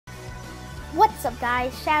What's up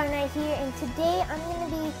guys, Fortnite here, and today I'm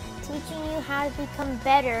going to be teaching you how to become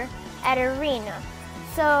better at Arena.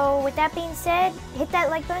 So with that being said, hit that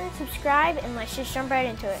like button, subscribe, and let's just jump right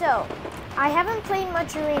into it. So, I haven't played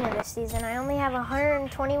much Arena this season. I only have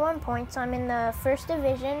 121 points. I'm in the first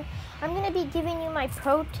division. I'm going to be giving you my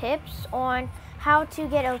pro tips on how to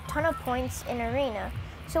get a ton of points in Arena.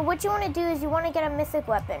 So what you want to do is you want to get a mythic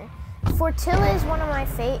weapon. Fortnite is one of my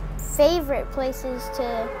favorite places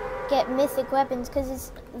to get mythic weapons because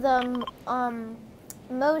it's the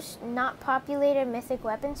most not populated mythic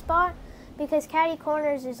weapon spot, because Caddy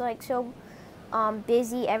Corners is like so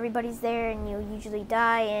busy, everybody's there and you usually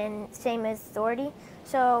die, and same as Authority.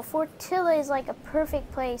 So Fortnite is like a perfect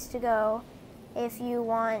place to go if you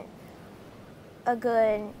want a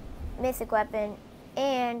good mythic weapon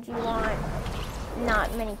and you want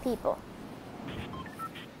not many people.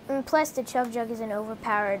 And plus the Chug Jug is an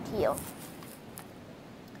overpowered heal.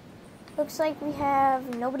 Looks like we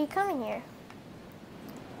have nobody coming here.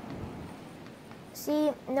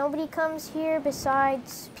 See, nobody comes here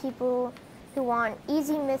besides people who want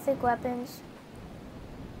easy mythic weapons.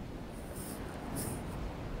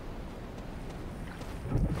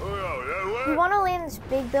 We want to land this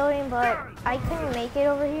big building, but I couldn't make it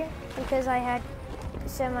over here because I had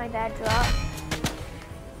semi-bad drop.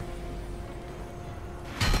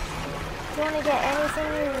 You want to get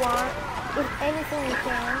anything you want, if anything you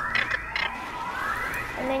can.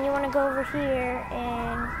 And then you want to go over here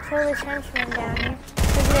and kill this henchman down here,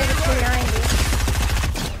 because he has a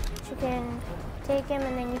 290. You can take him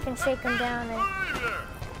and then you can shake him down and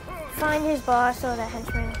find his boss, or the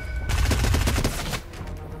henchman.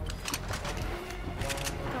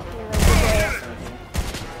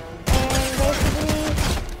 And basically,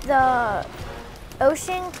 the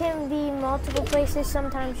ocean can be multiple places.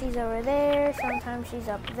 Sometimes she's over there, sometimes she's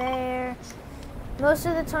up there. Most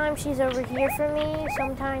of the time she's over here for me.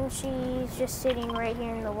 Sometimes she's just sitting right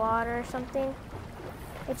here in the water or something.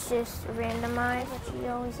 It's just randomized, but she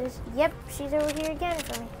always is. Yep, she's over here again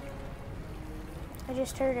for me. I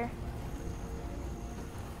just heard her.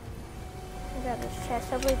 I got this chest.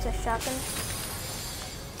 Hopefully it's a shotgun.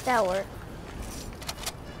 That'll work.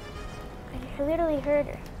 I literally heard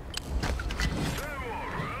her.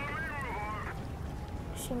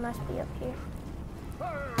 She must be up here.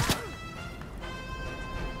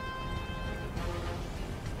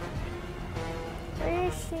 Where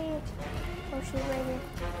is she? Oh, she's right here.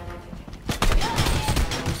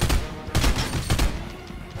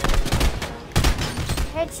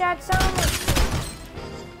 Headshots on me.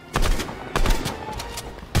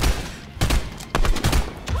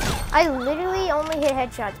 I literally only hit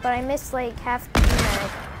headshots, but I missed like half the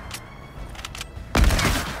mag.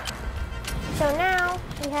 So now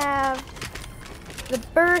we have the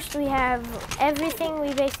burst, we have everything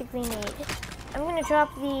we basically need. I'm going to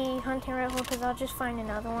drop the hunting rifle because I'll just find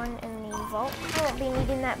another one in the vault. I won't be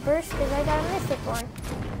needing that burst because I got a mythic one.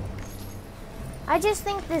 I just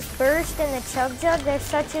think this burst and the Chug Jug, they're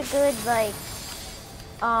such a good like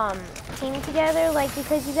team together, like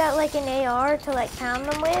because you got like an AR to like pound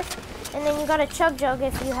them with, and then you got a Chug Jug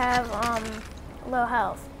if you have low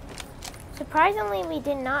health. Surprisingly, we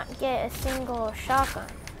did not get a single shotgun.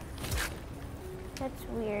 That's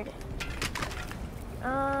weird.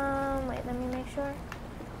 Wait, let me make sure.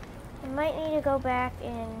 I might need to go back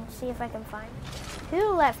and see if I can find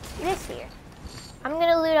who left this here. I'm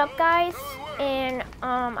gonna loot up, guys, and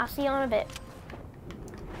I'll see you in a bit.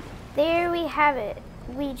 There we have it.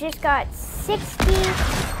 We just got 60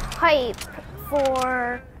 hype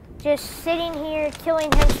for just sitting here,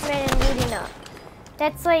 killing henchmen and looting up.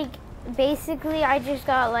 That's like, basically, I just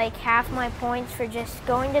got like half my points for just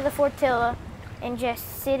going to the Fortnite and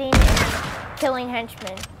just sitting and killing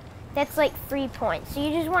henchmen. That's like 3 points. So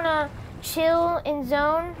you just want to chill in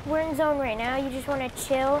zone. We're in zone right now. You just want to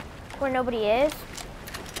chill where nobody is.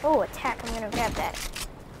 Oh, attack. I'm going to grab that.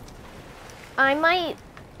 I might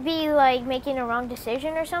be like making a wrong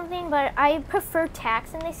decision or something, but I prefer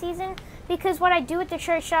tax in this season because what I do with the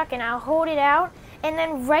short shotgun, I'll hold it out, and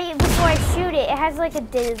then right before I shoot it, it has like a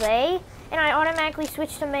delay, and I automatically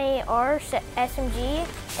switch to my AR SMG,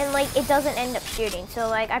 and like it doesn't end up shooting. So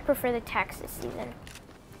like I prefer the tax this season.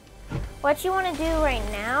 What you want to do right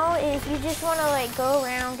now is you just want to like go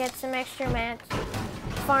around, get some extra mats,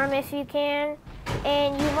 farm if you can,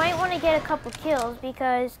 and you might want to get a couple kills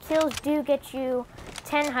because kills do get you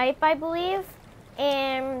 10 hype, I believe,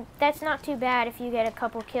 and that's not too bad if you get a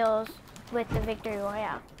couple kills with the Victory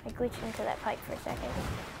Royale. I glitched into that pipe for a second.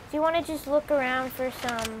 So you want to just look around for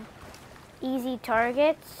some easy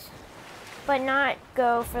targets, but not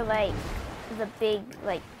go for like the big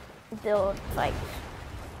like build fights.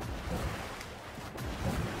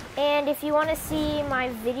 And if you want to see my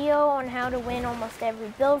video on how to win almost every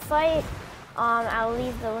build fight, I'll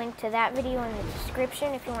leave the link to that video in the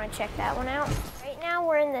description if you want to check that one out. Right now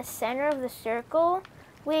we're in the center of the circle,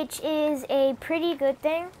 which is a pretty good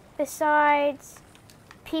thing. Besides,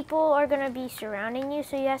 people are going to be surrounding you,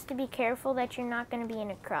 so you have to be careful that you're not going to be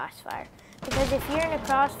in a crossfire. Because if you're in a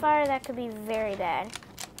crossfire, that could be very bad.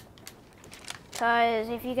 Because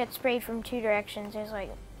if you get sprayed from 2 directions, there's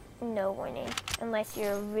like no winning unless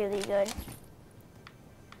you're really good.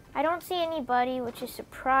 I don't see anybody, which is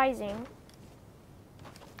surprising.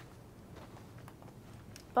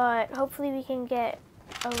 But hopefully we can get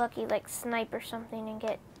a lucky like snipe or something and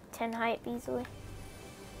get 10 hype easily.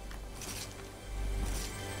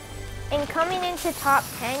 And coming into top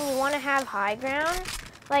 10, you want to have high ground.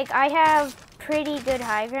 Like, I have pretty good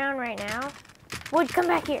high ground right now. Wood, come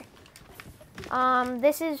back here.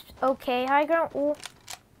 This is okay high ground. Ooh.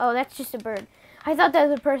 Oh, that's just a bird. I thought that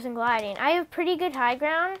was a person gliding. I have pretty good high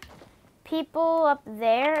ground. People up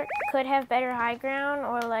there could have better high ground,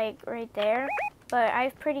 or like right there. But I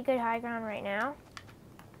have pretty good high ground right now.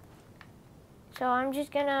 So I'm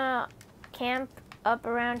just gonna camp up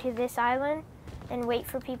around to this island and wait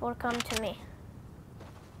for people to come to me.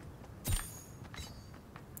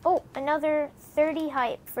 Oh, another 30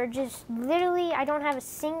 hype for just literally, I don't have a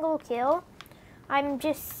single kill. I'm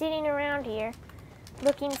just sitting around here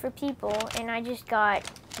looking for people, and I just got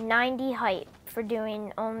 90 hype for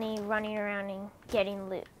doing only running around and getting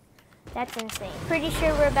loot. That's insane. Pretty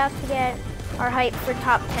sure we're about to get our hype for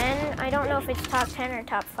top 10. I don't know if it's top 10 or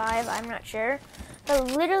top 5, I'm not sure. But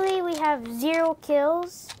literally we have 0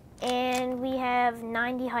 kills and we have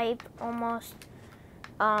 90 hype, almost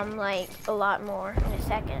like a lot more in a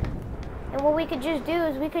second. And what we could just do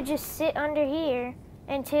is we could just sit under here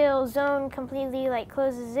until zone completely like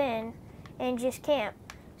closes in and just camp.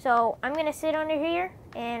 So I'm gonna sit under here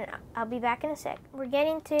and I'll be back in a sec. We're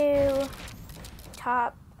getting to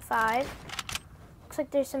top 5. Looks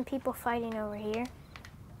like there's some people fighting over here.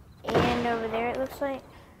 And over there it looks like.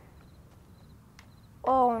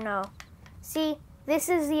 Oh no. See, this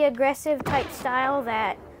is the aggressive type style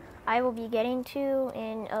that I will be getting to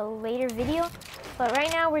in a later video. But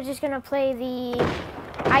right now we're just gonna play the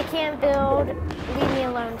I can't build, leave me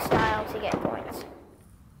alone style to get points.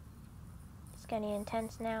 It's getting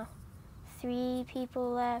intense now. 3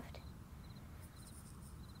 people left.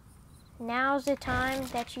 Now's the time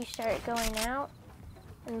that you start going out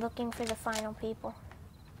and looking for the final people.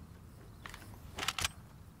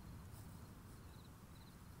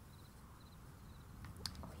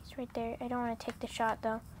 Oh, he's right there. I don't want to take the shot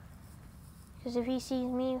though, because if he sees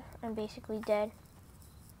me, I'm basically dead.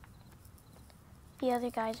 The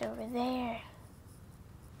other guy's over there.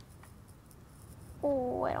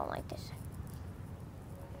 Oh, I don't like this.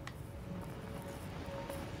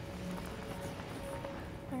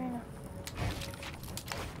 I don't know.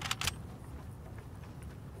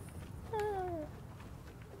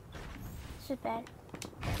 This is bad.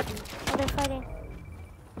 Oh, they're fighting.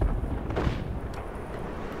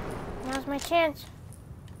 Now's my chance.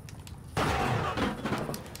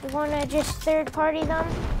 We want to just third party them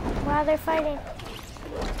while they're fighting.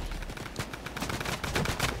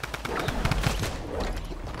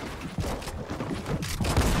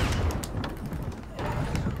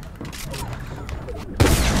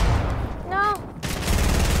 No.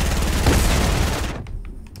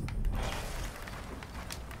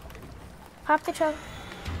 Pop the truck.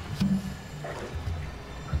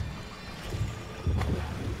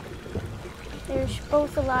 They're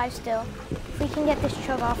both alive still. If we can get this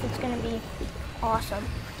chug off, it's gonna be awesome.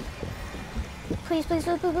 Please, please,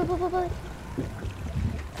 please, please, please, please.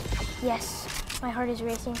 Yes, my heart is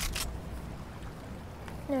racing.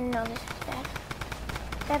 No, no, no, this is bad.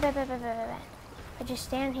 Bad, bad, bad, bad, bad, bad, bad. If I just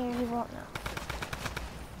stand here, you won't know.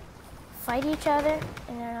 Fight each other,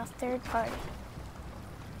 and then I'll third party.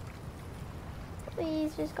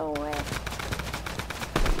 Please, just go away.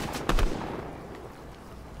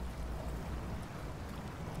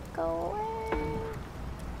 Go away.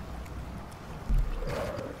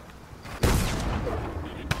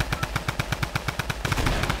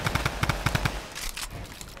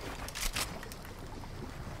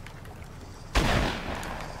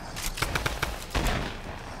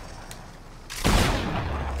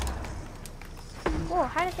 Whoa,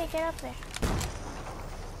 how did they get up there?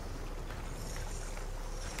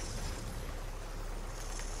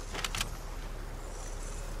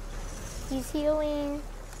 He's healing.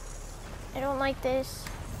 I don't like this.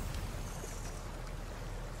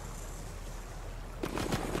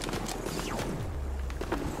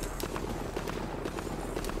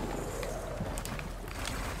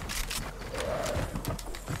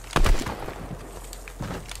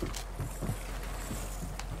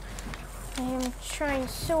 trying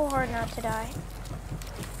so hard not to die.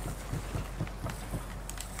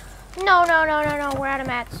 No, no, no, no, no. We're out of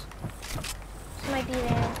mats. This might be the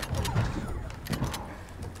end.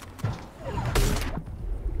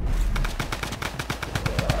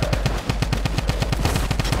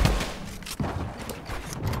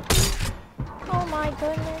 Oh my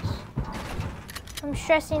goodness. I'm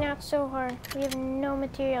stressing out so hard. We have no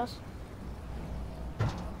materials.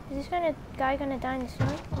 Is this guy gonna die in the snow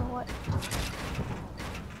or what?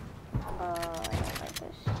 Oh, I don't like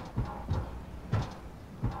this.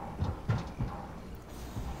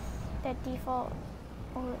 That default,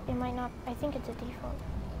 or it might not. I think it's a default.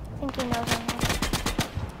 I think he knows I'm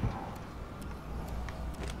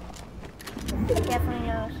here. He definitely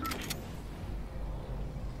knows.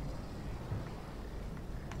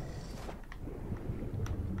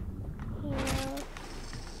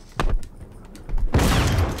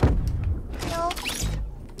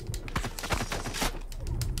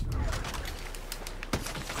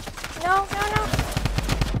 No, no, no.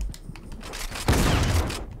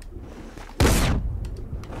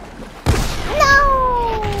 No!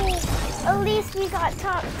 At least we got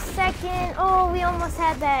top second. Oh, we almost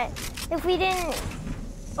had that. If we didn't...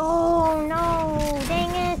 Oh, no.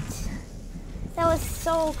 Dang it. That was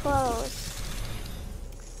so close.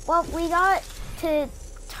 Well, we got to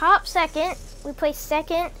top second. We placed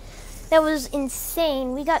second. That was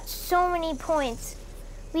insane. We got so many points.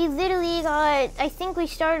 We literally got, I think we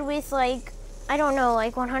started with like, I don't know,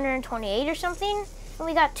 like 128 or something. And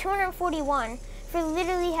we got 241 for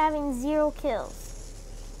literally having 0 kills.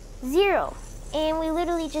 0. And we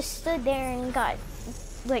literally just stood there and got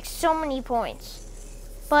like so many points.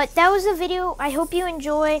 But that was the video. I hope you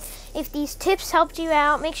enjoy. If these tips helped you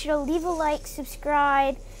out, make sure to leave a like,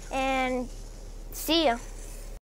 subscribe, and see ya.